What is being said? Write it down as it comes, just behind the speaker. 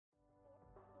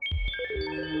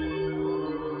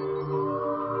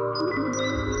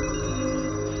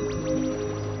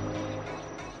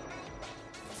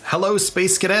Hello,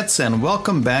 Space Cadets, and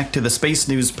welcome back to the Space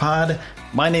News Pod.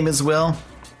 My name is Will.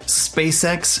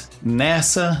 SpaceX,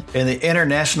 NASA, and the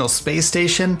International Space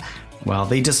Station, well,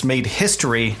 they just made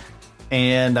history,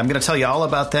 and I'm going to tell you all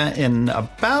about that in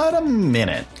about a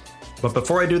minute. But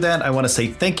before I do that, I want to say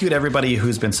thank you to everybody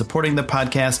who's been supporting the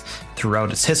podcast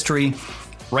throughout its history.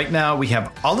 Right now, we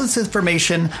have all this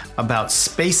information about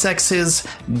SpaceX's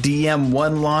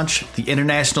DM-1 launch, the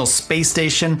International Space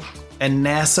Station, and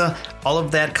NASA, all of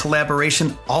that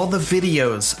collaboration, all the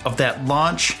videos of that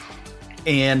launch,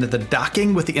 and the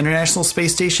docking with the International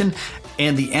Space Station,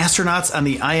 and the astronauts on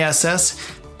the ISS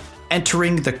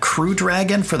entering the Crew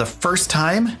Dragon for the first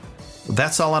time.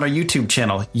 That's all on our YouTube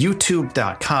channel,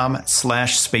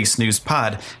 youtube.com/Space News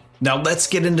Pod. Now let's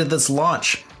get into this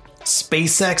launch.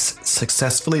 SpaceX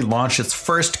successfully launched its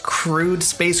first crewed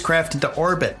spacecraft into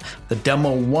orbit, the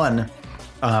Demo-1,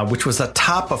 which was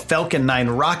atop a Falcon 9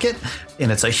 rocket,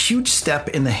 and it's a huge step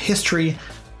in the history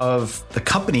of the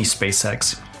company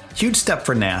SpaceX. Huge step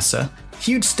for NASA,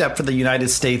 huge step for the United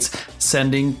States,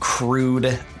 sending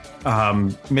crewed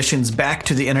missions back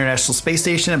to the International Space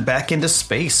Station and back into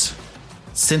space.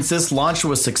 Since this launch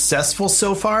was successful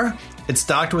so far, it's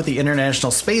docked with the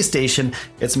International Space Station,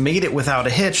 it's made it without a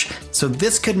hitch, so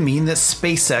this could mean that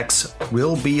SpaceX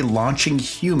will be launching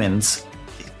humans,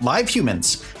 live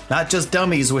humans, not just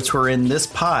dummies which were in this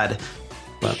pod,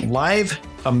 but live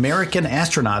American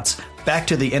astronauts back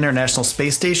to the International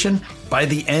Space Station by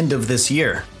the end of this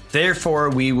year. Therefore,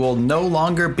 we will no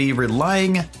longer be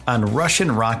relying on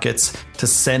Russian rockets to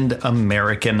send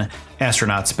American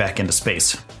astronauts back into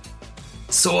space.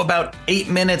 So about 8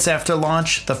 minutes after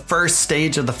launch, the first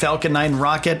stage of the Falcon 9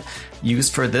 rocket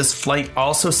used for this flight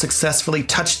also successfully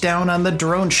touched down on the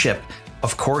drone ship,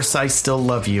 Of Course I Still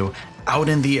Love You, out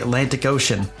in the Atlantic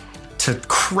Ocean. To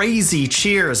crazy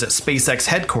cheers at SpaceX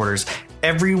headquarters.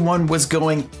 Everyone was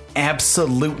going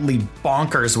absolutely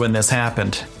bonkers when this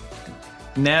happened.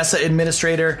 NASA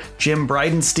Administrator Jim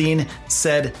Bridenstine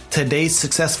said, "Today's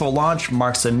successful launch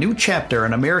marks a new chapter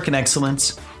in American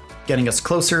excellence, getting us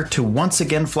closer to once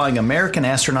again flying American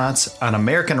astronauts on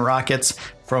American rockets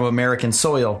from American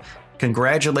soil.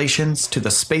 Congratulations to the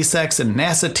SpaceX and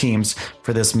NASA teams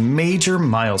for this major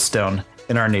milestone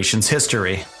in our nation's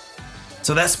history."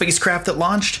 So that spacecraft that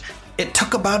launched, it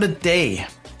took about a day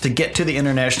to get to the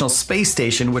International Space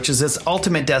Station, which is its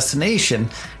ultimate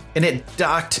destination, and it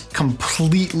docked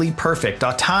completely perfect,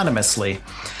 autonomously.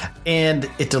 And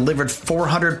it delivered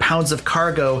 400 pounds of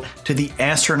cargo to the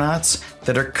astronauts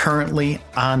that are currently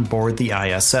on board the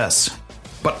ISS.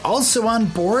 But also on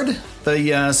board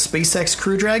the SpaceX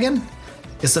Crew Dragon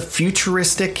is a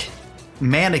futuristic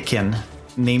mannequin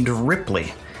named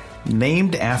Ripley,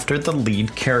 named after the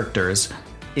lead characters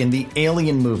in the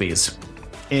Alien movies.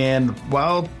 And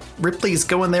while Ripley's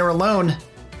going there alone,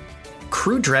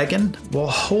 Crew Dragon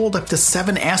will hold up to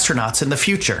 7 astronauts in the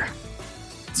future.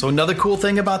 So another cool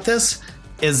thing about this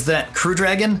is that Crew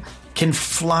Dragon can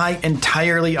fly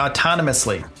entirely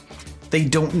autonomously. They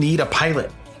don't need a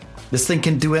pilot. This thing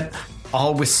can do it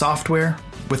all with software,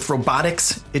 with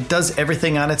robotics. It does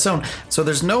everything on its own. So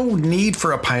there's no need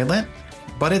for a pilot,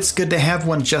 but it's good to have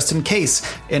one just in case.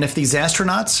 And if these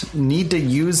astronauts need to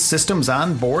use systems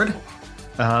on board,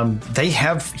 they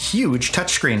have huge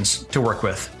touchscreens to work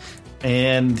with.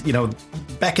 And, you know,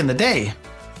 back in the day,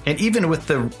 and even with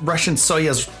the Russian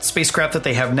Soyuz spacecraft that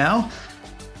they have now,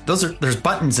 there's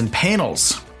buttons and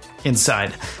panels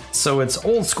inside. So it's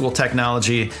old school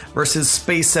technology versus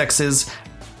SpaceX's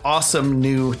awesome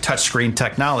new touchscreen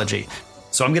technology.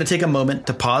 So I'm going to take a moment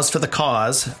to pause for the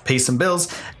cause, pay some bills,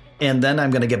 and then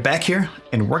I'm going to get back here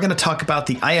and we're going to talk about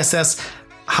the ISS,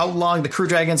 how long the Crew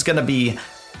Dragon's going to be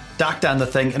docked on the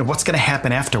thing, and what's going to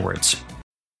happen afterwards.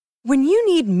 When you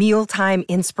need mealtime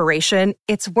inspiration,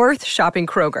 it's worth shopping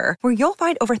Kroger, where you'll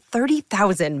find over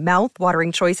 30,000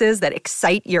 mouth-watering choices that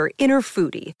excite your inner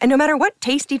foodie. And no matter what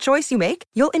tasty choice you make,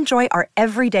 you'll enjoy our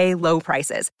everyday low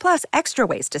prices, plus extra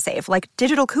ways to save, like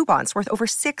digital coupons worth over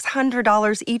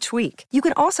 $600 each week. You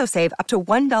can also save up to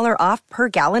 $1 off per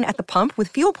gallon at the pump with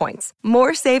fuel points.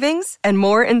 More savings and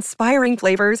more inspiring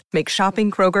flavors make shopping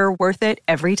Kroger worth it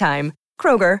every time.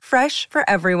 Kroger, fresh for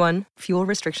everyone. Fuel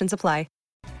restrictions apply.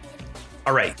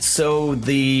 All right, so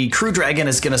the Crew Dragon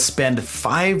is going to spend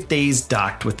 5 days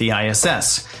docked with the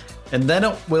ISS, and then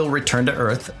it will return to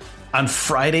Earth on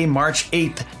Friday, March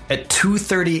 8th at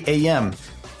 2:30 a.m.,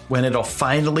 when it'll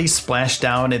finally splash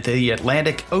down at the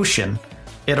Atlantic Ocean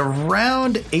at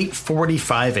around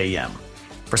 8:45 a.m.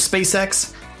 For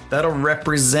SpaceX, that'll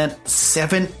represent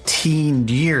 17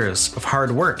 years of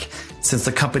hard work since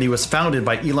the company was founded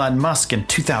by Elon Musk in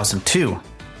 2002.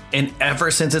 And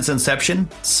ever since its inception,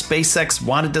 SpaceX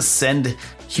wanted to send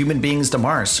human beings to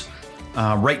Mars.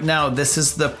 Right now, this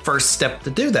is the first step to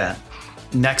do that.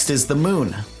 Next is the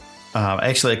moon.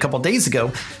 Actually, a couple days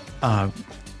ago,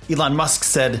 Elon Musk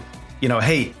said,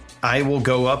 hey, I will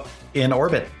go up in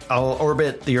orbit. I'll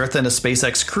orbit the Earth in a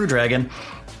SpaceX Crew Dragon.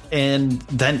 And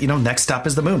then, next stop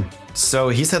is the moon. So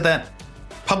he said that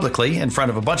publicly in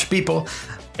front of a bunch of people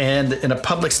and in a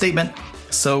public statement.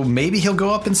 So maybe he'll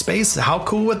go up in space. How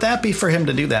cool would that be for him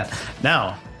to do that?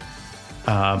 Now,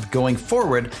 going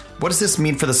forward, what does this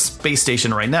mean for the space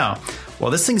station right now?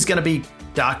 Well, this thing's going to be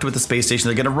docked with the space station.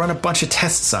 They're going to run a bunch of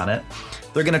tests on it.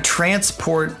 They're going to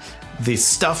transport the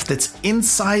stuff that's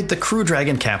inside the Crew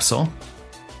Dragon capsule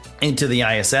into the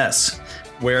ISS,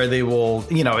 where they will,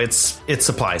 it's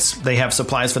supplies. They have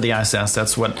supplies for the ISS.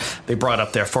 That's what they brought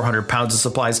up there, 400 pounds of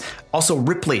supplies. Also,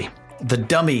 Ripley, the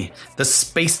dummy, the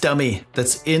space dummy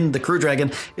that's in the Crew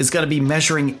Dragon, is going to be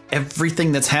measuring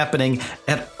everything that's happening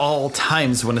at all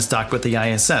times when it's docked with the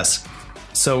ISS.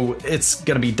 So it's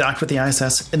going to be docked with the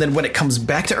ISS. And then when it comes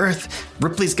back to Earth,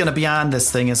 Ripley's going to be on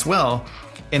this thing as well.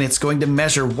 And it's going to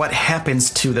measure what happens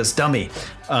to this dummy.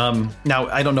 Now,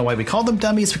 I don't know why we call them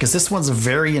dummies, because this one's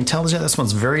very intelligent. This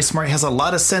one's very smart. It has a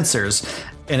lot of sensors,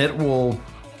 and it will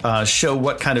show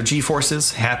what kind of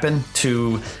G-forces happen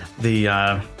to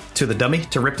the dummy,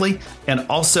 to Ripley, and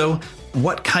also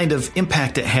what kind of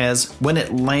impact it has when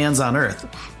it lands on Earth.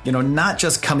 Not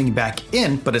just coming back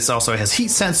in, but it also has heat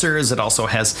sensors. It also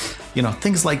has,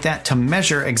 things like that to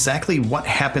measure exactly what's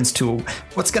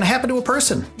going to happen to a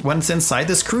person when it's inside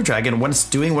this Crew Dragon, when it's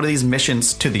doing one of these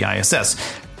missions to the ISS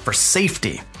for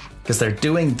safety, because they're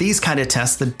doing these kind of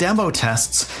tests, the demo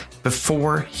tests,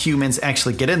 before humans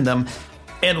actually get in them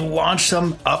and launch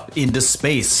them up into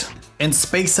space. And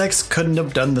SpaceX couldn't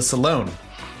have done this alone.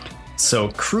 So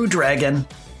Crew Dragon,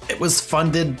 it was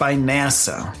funded by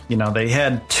NASA. They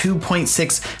had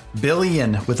 $2.6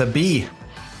 billion with a B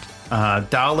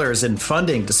dollars in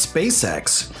funding to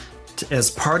SpaceX as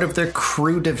part of their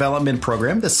crew development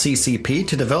program, the CCP,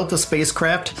 to develop a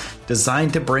spacecraft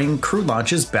designed to bring crew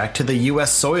launches back to the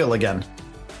U.S. soil again.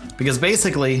 Because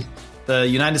basically, the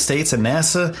United States and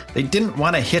NASA, they didn't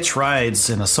want to hitch rides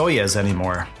in a Soyuz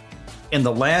anymore. And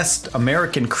the last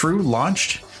American crew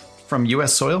launched from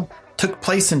U.S. soil took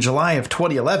place in July of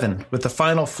 2011 with the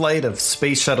final flight of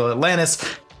Space Shuttle Atlantis.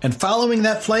 And following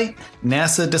that flight,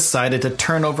 NASA decided to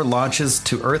turn over launches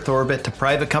to Earth orbit to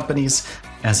private companies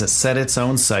as it set its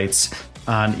own sights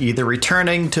on either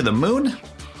returning to the moon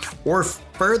or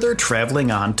further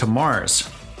traveling on to Mars.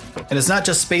 And it's not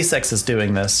just SpaceX that's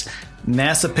doing this.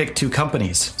 NASA picked two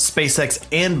companies, SpaceX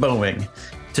and Boeing,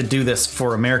 to do this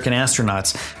for American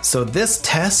astronauts. So this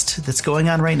test that's going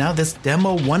on right now, this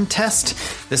Demo 1 test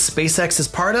that SpaceX is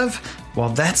part of, well,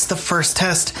 that's the first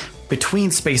test between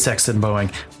SpaceX and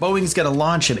Boeing. Boeing's going to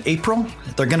launch in April.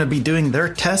 They're going to be doing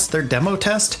their test, their demo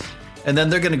test, and then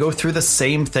they're going to go through the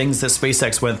same things that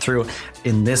SpaceX went through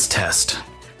in this test.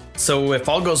 So if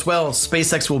all goes well,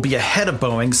 SpaceX will be ahead of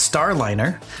Boeing's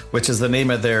Starliner, which is the name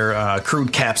of their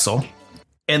crewed capsule.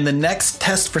 And the next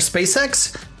test for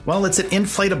SpaceX, well, it's an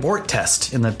in-flight abort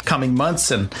test in the coming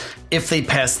months. And if they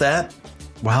pass that,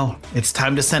 well, it's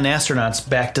time to send astronauts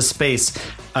back to space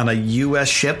on a U.S.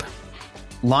 ship,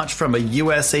 launch from a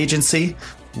U.S. agency,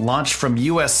 launch from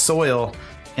U.S. soil.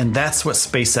 And that's what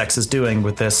SpaceX is doing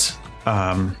with this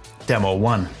Demo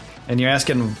 1. And you're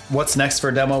asking, what's next for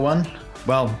Demo 1?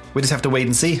 Well, we just have to wait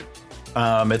and see.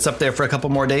 It's up there for a couple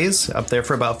more days, up there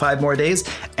for about 5 more days.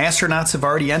 Astronauts have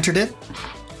already entered it.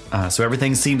 So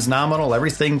everything seems nominal.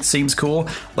 Everything seems cool.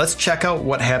 Let's check out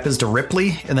what happens to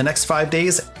Ripley in the next 5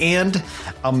 days. And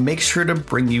I'll make sure to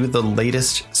bring you the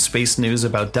latest space news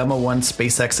about Demo 1,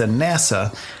 SpaceX, and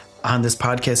NASA on this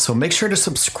podcast. So make sure to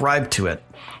subscribe to it.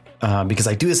 Because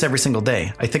I do this every single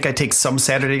day. I think I take some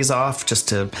Saturdays off just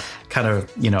to kind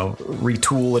of,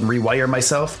 retool and rewire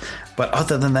myself. But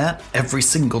other than that, every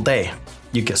single day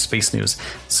you get space news.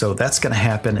 So that's going to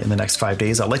happen in the next 5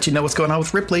 days. I'll let you know what's going on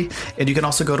with Ripley. And you can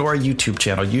also go to our YouTube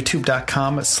channel,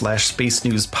 youtube.com/Space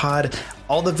News Pod.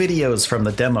 All the videos from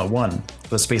the Demo 1,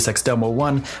 the SpaceX Demo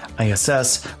 1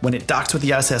 ISS, when it docks with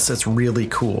the ISS, it's really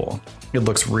cool. It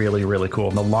looks really, really cool.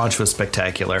 And the launch was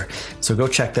spectacular. So go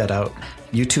check that out.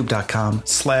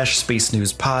 youtube.com/Space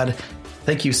News Pod.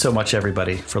 Thank you so much,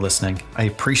 everybody, for listening. I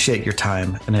appreciate your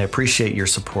time and I appreciate your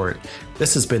support.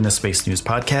 This has been the Space News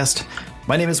Podcast.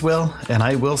 My name is Will, and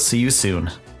I will see you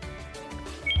soon.